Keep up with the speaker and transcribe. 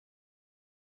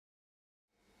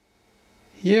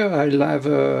Here I'll have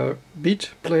a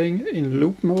beat playing in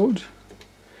loop mode.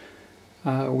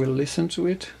 We'll listen to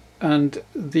it, and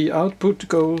the output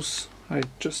goes, I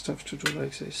just have to do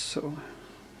like this, so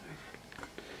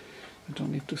I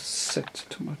don't need to set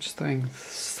too much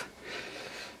things.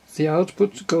 The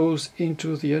output goes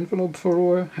into the envelope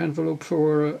follower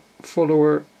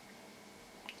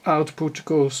output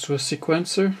goes to a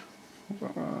sequencer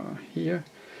here,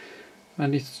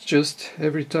 and it's just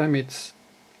every time it's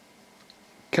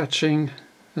catching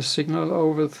a signal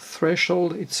over the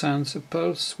threshold, it sends a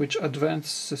pulse which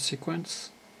advances the sequence.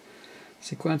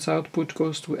 Sequence output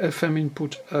goes to FM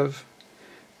input of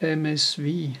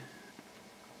MSV,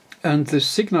 and the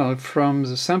signal from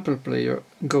the sample player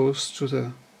goes to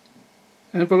the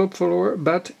envelope follower,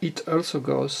 but it also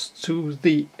goes to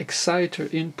the exciter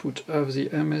input of the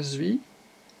MSV,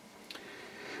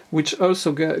 which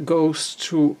also goes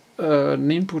to an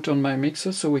input on my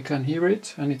mixer so we can hear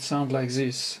it, and it sounds like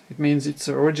this. It means it's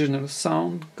the original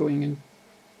sound going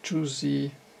into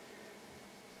the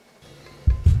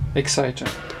exciter.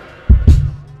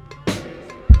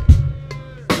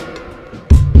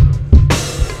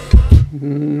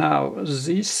 Now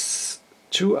these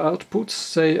two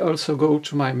outputs, they also go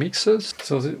to my mixers.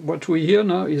 So what we hear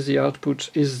now is the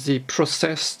output is the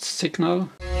processed signal.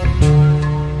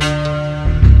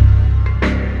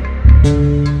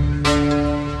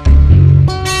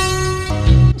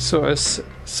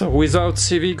 So without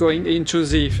CV going into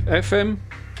the FM,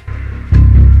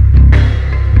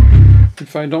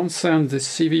 if I don't send the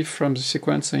CV from the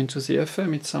sequencer into the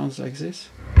FM, it sounds like this.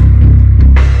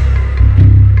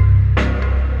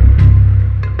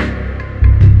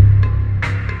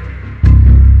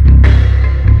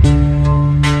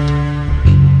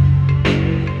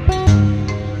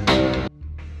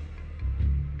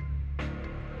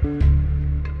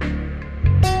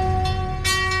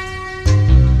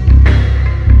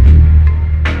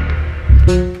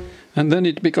 And then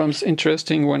it becomes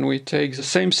interesting when we take the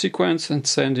same sequence and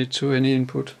send it to any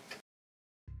input.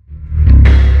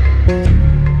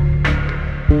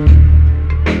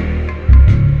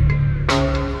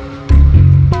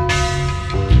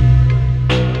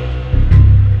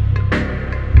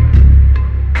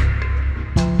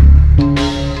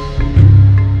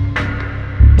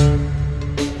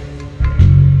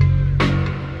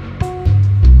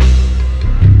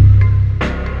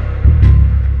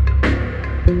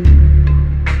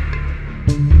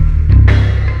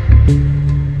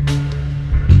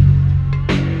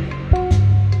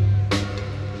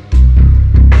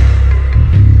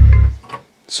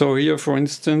 So here, for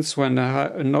instance, when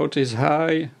a note is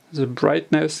high, the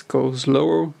brightness goes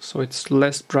lower, so it's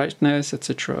less brightness,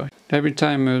 etc. Every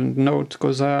time a note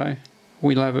goes high,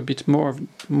 we'll have a bit more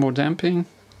damping.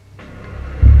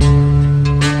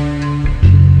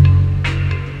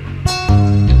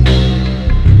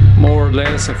 More or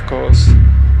less, of course,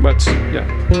 but yeah.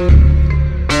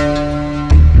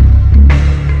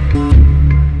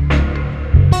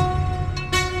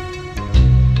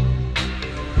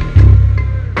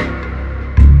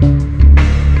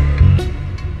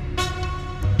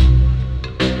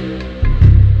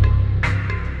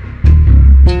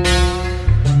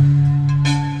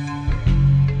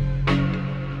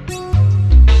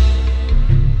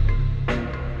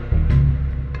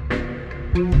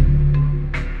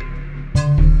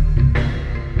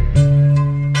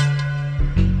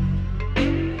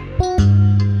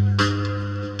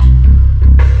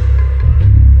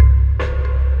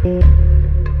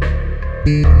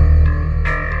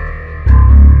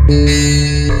 Mm-hmm.